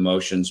going through the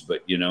motions,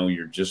 but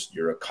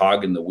you're a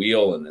cog in the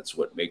wheel, and that's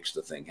what makes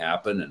the thing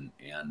happen.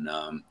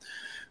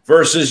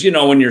 versus,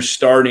 when you're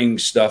starting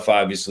stuff,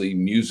 obviously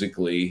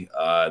musically,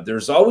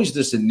 there's always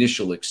this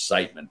initial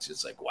excitement.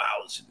 It's like,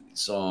 wow, listen to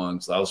these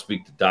songs. I'll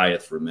speak to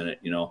Dieth for a minute,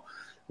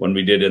 when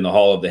we did In the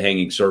Hall of the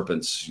Hanging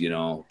Serpents,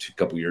 a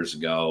couple years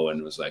ago, and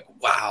it was like,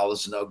 wow,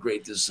 listen how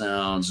great this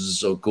sounds. This is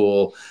so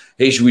cool.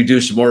 Hey, should we do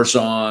some more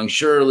songs?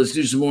 Sure, let's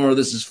do some more.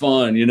 This is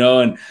fun,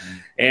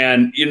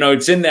 and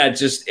it's in that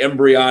just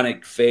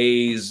embryonic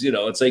phase.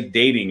 It's like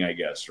dating, I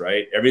guess,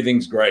 right?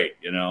 Everything's great,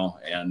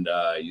 and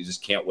you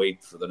just can't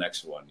wait for the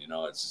next one.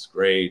 It's just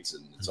great,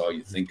 and it's all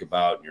you think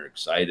about, and you're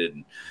excited,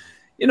 and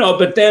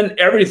but then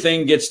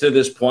everything gets to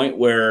this point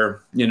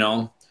where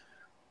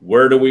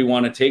where do we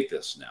want to take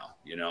this now?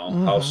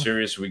 How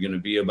serious are we going to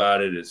be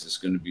about it? Is this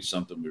going to be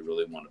something we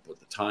really want to put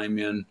the time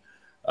in?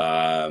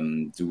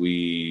 Do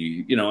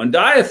we, and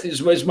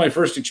Dieth was my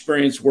first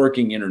experience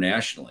working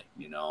internationally,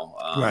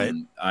 right.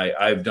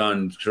 I've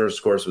done first,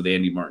 of course, with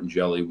Andy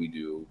Martingeli. We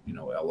do,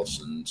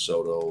 Ellison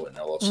Soto and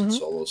Ellison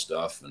solo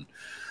stuff. And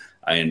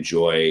I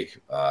enjoy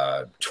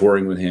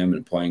touring with him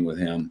and playing with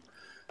him.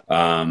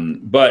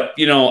 But,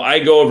 I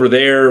go over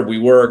there, we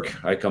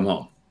work, I come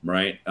home.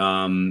 Right.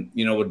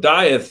 With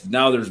Dieth,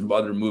 now there's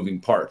other moving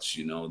parts,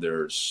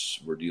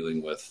 we're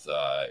dealing with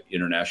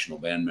international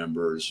band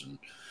members and,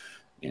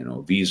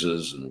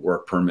 visas and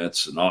work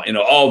permits and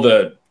all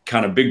the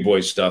kind of big boy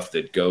stuff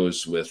that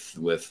goes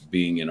with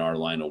being in our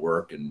line of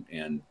work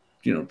and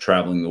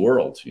traveling the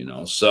world,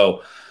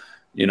 so,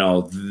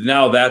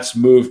 now that's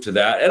moved to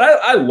that. And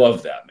I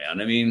love that, man.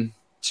 I mean,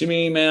 to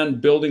me, man,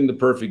 building the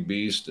perfect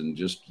beast and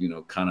just,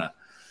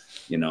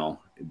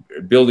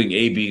 building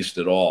a beast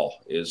at all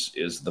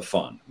is the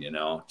fun,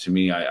 to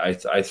me.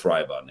 I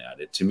thrive on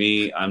that. To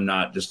me, I'm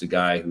not just a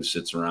guy who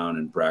sits around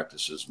and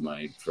practices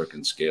my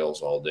frickin'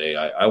 scales all day.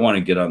 I want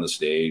to get on the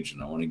stage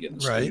and I want to get in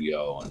the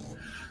studio and,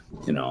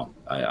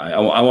 I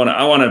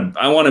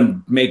want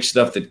to make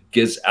stuff that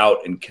gets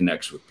out and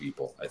connects with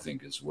people. I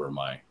think is where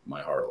my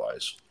heart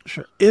lies.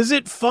 Sure. Is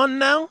it fun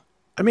now?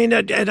 I mean,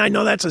 and I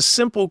know that's a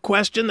simple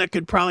question that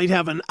could probably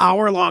have an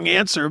hour-long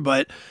answer,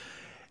 but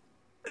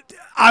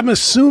I'm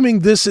assuming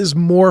this is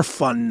more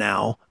fun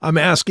now. I'm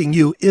asking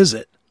you, is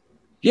it?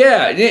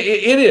 Yeah, it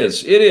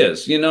is. It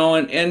is,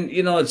 and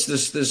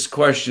it's this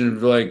question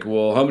of like,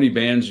 well, how many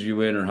bands are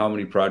you in or how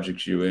many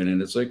projects are you in?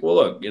 And it's like, well,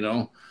 look,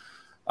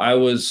 I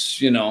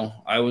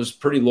was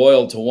pretty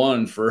loyal to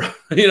one for,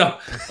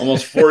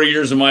 almost 40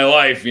 years of my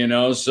life,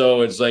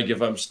 so it's like,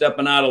 if I'm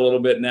stepping out a little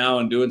bit now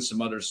and doing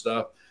some other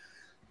stuff,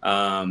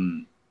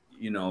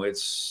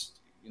 it's,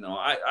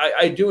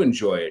 I do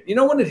enjoy it.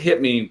 When it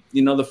hit me,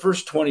 the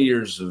first 20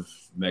 years of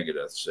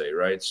Megadeth, say,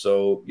 right?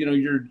 So,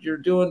 you're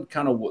doing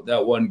kind of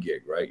that one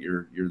gig, right?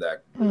 You're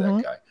that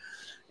guy.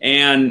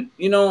 And,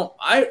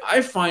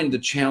 I find the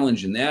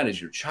challenge in that is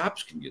your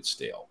chops can get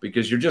stale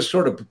because you're just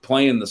sort of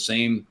playing the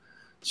same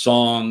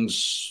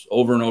songs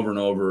over and over and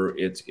over.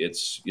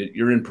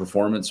 You're in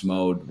performance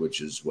mode,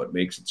 which is what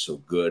makes it so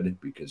good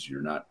because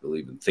you're not really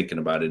even thinking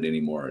about it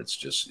anymore. It's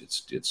just,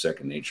 it's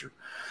second nature.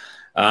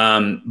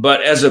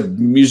 But as a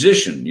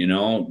musician, you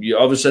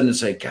all of a sudden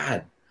it's like,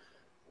 God,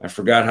 I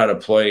forgot how to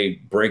play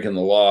Breaking the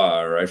Law,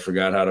 or I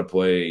forgot how to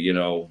play,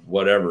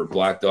 whatever,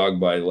 Black Dog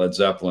by Led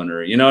Zeppelin,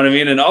 or, you know what I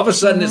mean? And all of a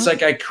sudden it's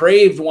like, I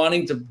craved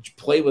wanting to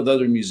play with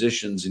other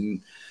musicians.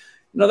 And,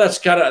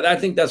 that's I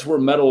think that's where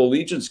Metal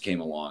Allegiance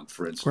came along,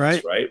 for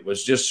instance, right? It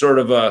was just sort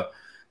of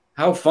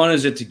how fun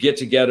is it to get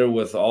together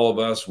with all of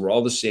us? We're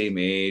all the same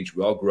age.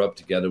 We all grew up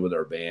together with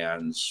our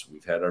bands.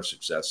 We've had our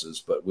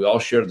successes, but we all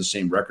share the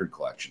same record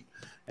collection.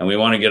 And we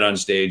want to get on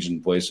stage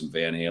and play some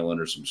Van Halen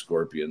or some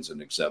Scorpions and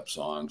accept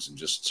songs and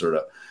just sort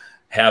of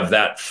have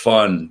that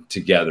fun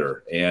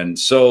together. And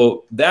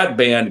so that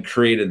band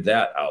created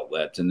that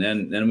outlet. And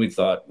then we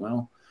thought,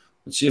 well,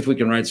 let's see if we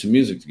can write some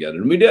music together.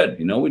 And we did.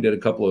 We did a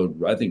couple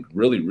of, I think,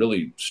 really,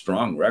 really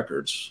strong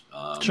records.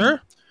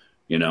 Sure.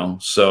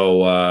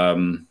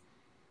 So,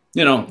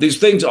 these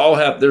things all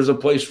there's a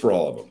place for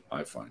all of them,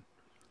 I find.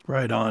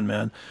 Right on,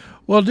 man.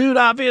 Well, dude,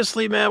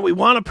 obviously, man, we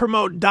want to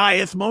promote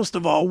Dieth most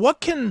of all. What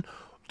can...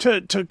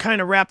 To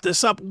kind of wrap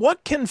this up,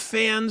 what can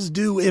fans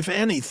do, if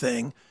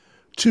anything,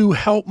 to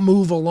help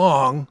move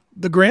along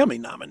the Grammy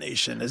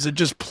nomination? Is it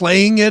just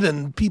playing it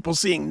and people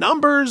seeing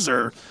numbers,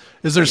 or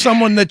is there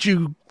someone that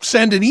you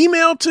send an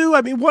email to?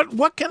 I mean,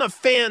 what can a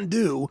fan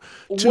do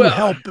to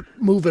help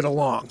move it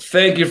along?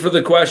 Thank you for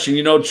the question.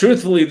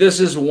 Truthfully, this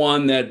is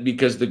one that,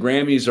 because the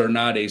Grammys are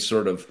not a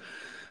sort of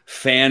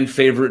fan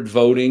favorite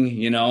voting,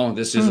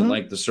 this isn't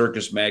like the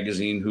Circus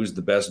Magazine who's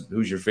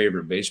your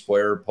favorite bass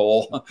player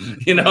poll.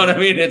 You know what I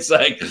mean? It's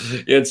like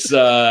this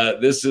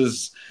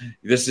is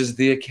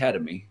the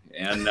Academy,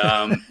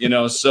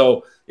 and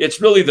so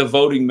it's really the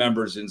voting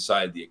members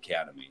inside the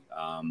Academy.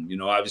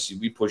 Obviously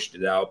we pushed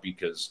it out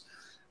because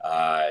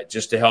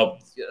just to help.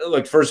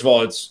 Look, first of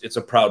all, it's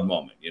a proud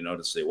moment,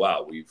 to say,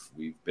 wow,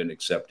 we've been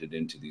accepted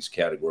into these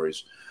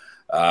categories.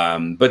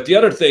 But the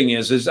other thing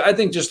is I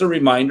think just a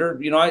reminder,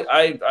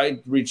 I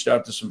reached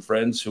out to some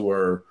friends who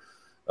are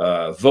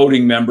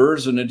voting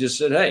members, and it just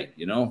said, hey,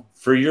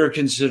 for your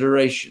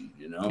consideration,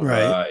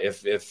 right.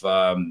 If if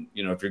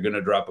you're going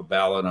to drop a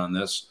ballot on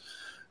this,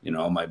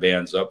 my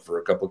band's up for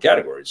a couple of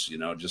categories,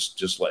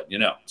 just letting you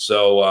know.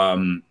 So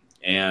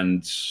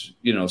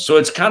so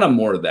it's kind of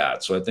more of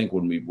that. So I think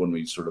when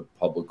we sort of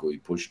publicly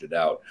pushed it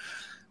out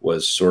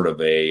was sort of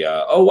a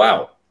oh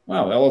wow,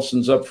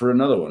 Ellison's up for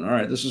another one. All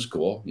right, this is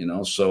cool,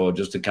 So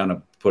just to kind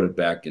of put it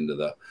back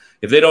into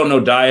if they don't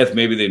know Dieth,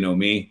 maybe they know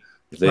me.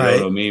 If they don't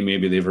know me,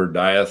 maybe they've heard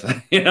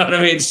Dieth. You know what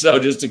I mean? So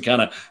just to kind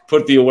of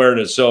put the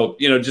awareness. So,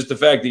 just the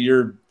fact that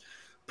you're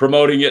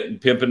promoting it and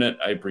pimping it,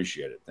 I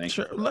appreciate it. Thank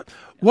you.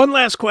 One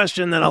last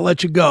question, then I'll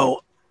let you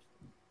go.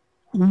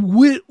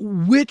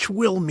 Which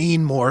will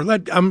mean more?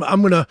 I'm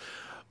going to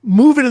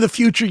move into the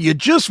future. You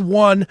just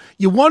won.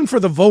 You won for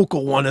the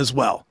vocal one as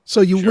well.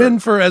 So you win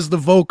as the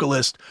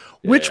vocalist.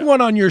 Which one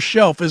on your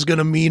shelf is going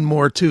to mean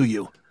more to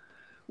you?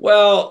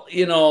 Well,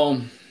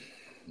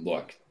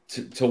 look.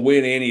 To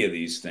win any of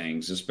these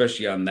things,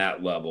 especially on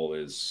that level,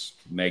 is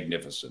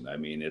magnificent. I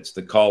mean, it's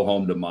the call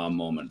home to mom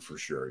moment for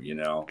sure,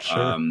 Sure.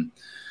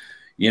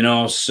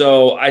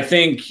 So I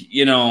think,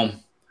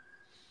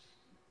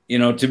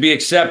 to be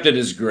accepted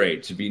is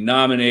great. To be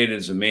nominated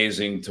is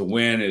amazing. To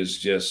win is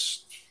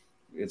just,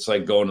 it's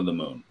like going to the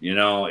moon,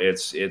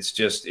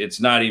 it's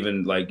not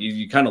even like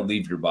you kind of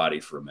leave your body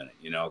for a minute,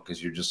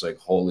 because you're just like,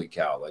 holy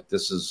cow, like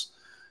this is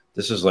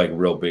like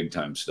real big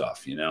time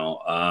stuff,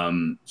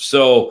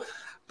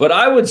 but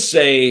I would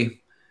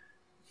say,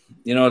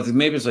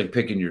 maybe it's like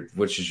picking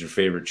which is your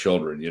favorite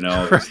children,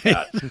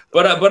 Right.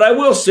 But I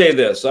will say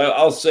this.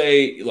 I'll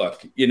say,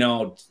 look,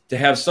 to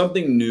have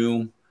something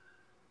new,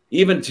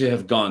 even to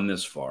have gone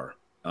this far,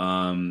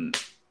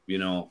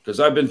 because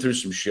I've been through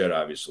some shit,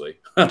 obviously.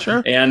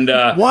 Sure. And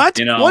what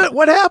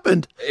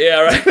happened? Yeah,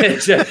 right.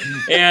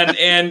 and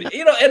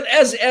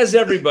as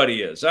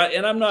everybody is,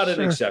 and I'm not an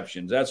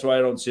exception. That's why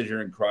I don't sit here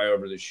and cry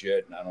over the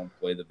shit, and I don't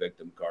play the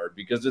victim card,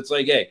 because it's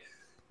like, hey.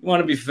 You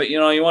want to be,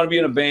 you want to be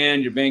in a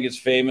band. Your band gets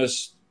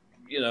famous.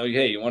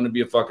 Hey, you want to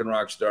be a fucking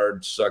rock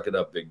star. Suck it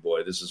up, big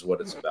boy. This is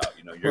what it's about.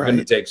 You're going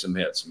to take some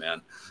hits,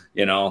 man.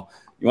 You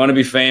want to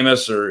be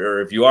famous,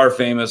 or if you are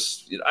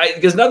famous,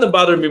 because nothing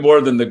bothered me more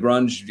than the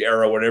grunge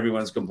era when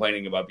everyone's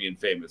complaining about being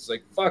famous. It's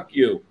like, fuck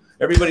you.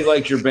 Everybody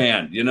likes your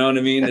band. You know what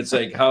I mean? It's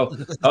like, how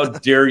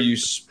dare you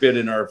spit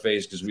in our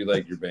face because we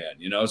like your band?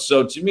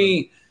 So to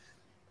me,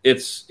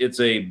 it's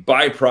a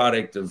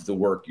byproduct of the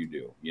work you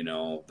do,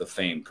 the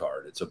fame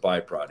card. It's a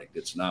byproduct.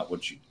 It's not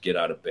what you get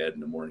out of bed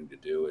in the morning to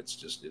do.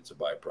 It's a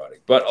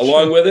byproduct. But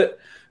along with it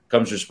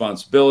comes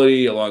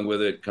responsibility. Along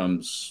with it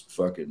comes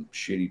fucking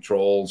shitty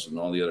trolls and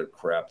all the other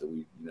crap that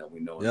we know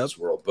in this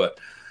world. But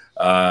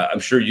I'm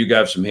sure you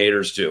got some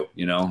haters too,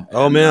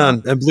 Oh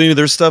man. And believe me,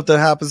 there's stuff that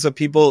happens to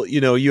people,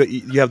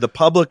 you have the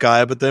public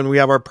eye, but then we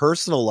have our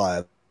personal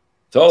life.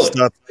 Totally.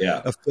 Stuff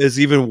is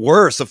even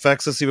worse,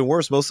 affects us even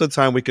worse. Most of the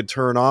time we could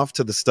turn off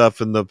to the stuff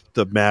in the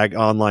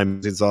online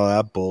magazines, all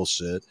that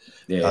bullshit.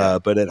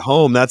 But at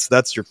home,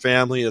 that's your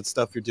family, it's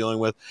stuff you're dealing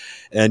with.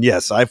 And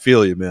yes, I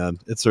feel you, man.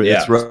 It's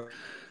rough.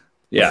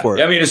 Yeah.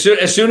 I mean, as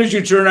soon as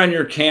you turn on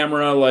your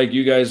camera, like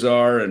you guys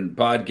are, and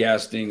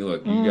podcasting,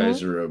 look, you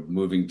guys are a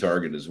moving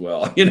target as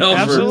well.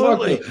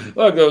 Absolutely.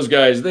 Look, those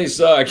guys, they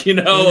suck,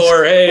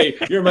 or hey,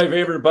 you're my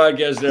favorite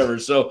podcast ever.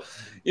 So,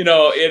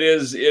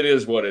 it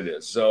is what it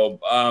is. So,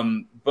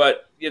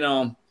 but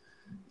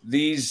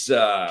these,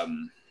 look,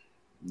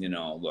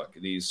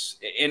 these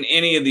in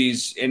any of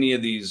these,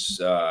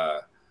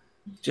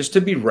 just to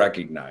be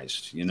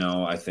recognized,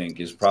 I think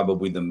is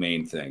probably the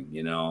main thing,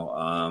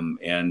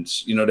 and,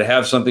 to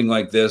have something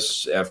like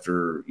this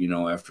after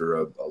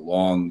a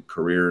long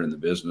career in the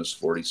business,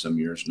 40 some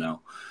years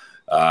now,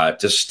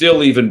 to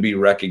still even be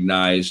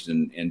recognized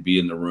and be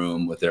in the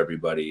room with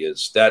everybody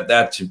is that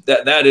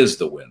is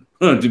the win,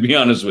 to be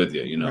honest with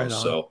you, Right on.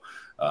 So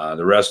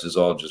the rest is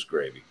all just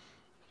gravy.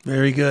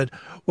 Very good.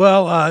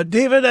 Well,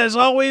 David, as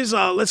always,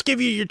 let's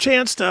give you your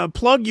chance to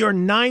plug your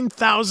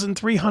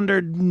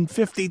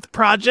 9,350th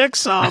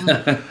projects.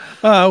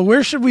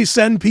 Where should we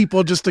send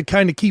people just to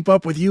kind of keep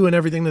up with you and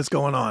everything that's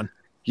going on?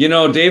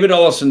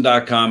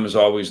 DavidEllison.com is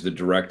always the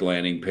direct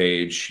landing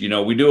page.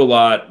 We do a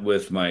lot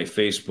with my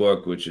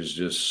Facebook, which is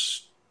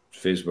just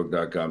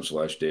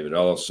facebook.com/David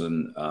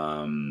Ellison.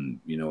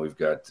 We've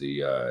got the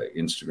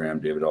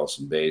Instagram, David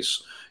Ellison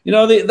Bass. The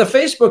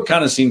Facebook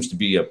kind of seems to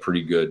be a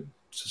pretty good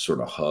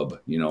sort of hub,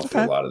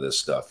 for a lot of this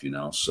stuff,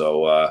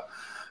 So,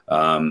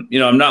 I'm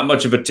not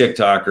much of a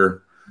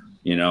TikToker.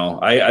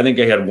 I think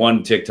I had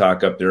one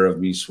TikTok up there of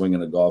me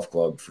swinging a golf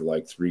club for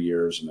like 3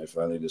 years, and I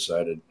finally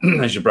decided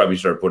I should probably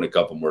start putting a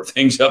couple more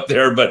things up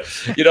there. But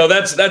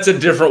that's a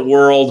different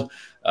world.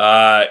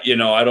 I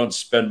don't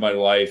spend my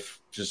life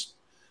just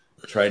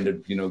trying to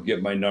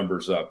get my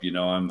numbers up.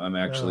 I'm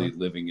actually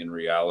living in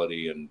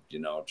reality, and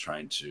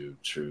trying to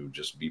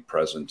just be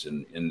present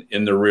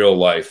in the real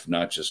life,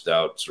 not just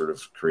out sort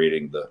of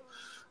creating the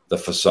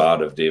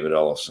facade of David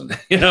Ellison.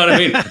 You know what I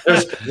mean?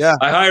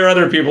 I hire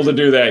other people to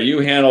do that.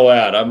 You handle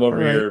that. I'm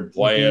over here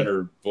playing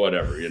or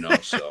whatever,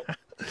 So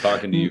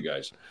talking to you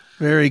guys.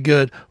 Very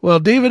good. Well,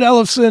 David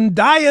Ellefson,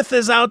 Dieth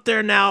is out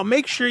there now.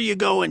 Make sure you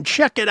go and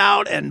check it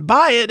out and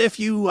buy it if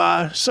you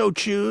so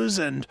choose.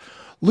 And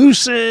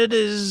Lucid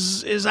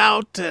is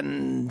out,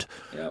 and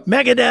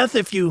Megadeth.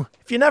 If you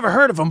never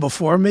heard of them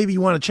before, maybe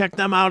you want to check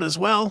them out as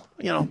well.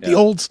 The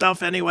old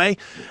stuff anyway.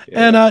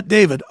 Yeah. And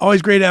David,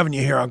 always great having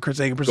you here on Chris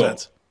Aiken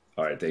Presents. Cool.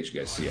 All right, thanks, you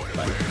guys. See you.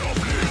 Bye.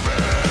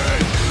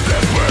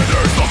 That's where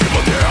there's nothing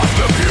but the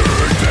after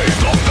pure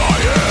taste of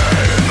dying.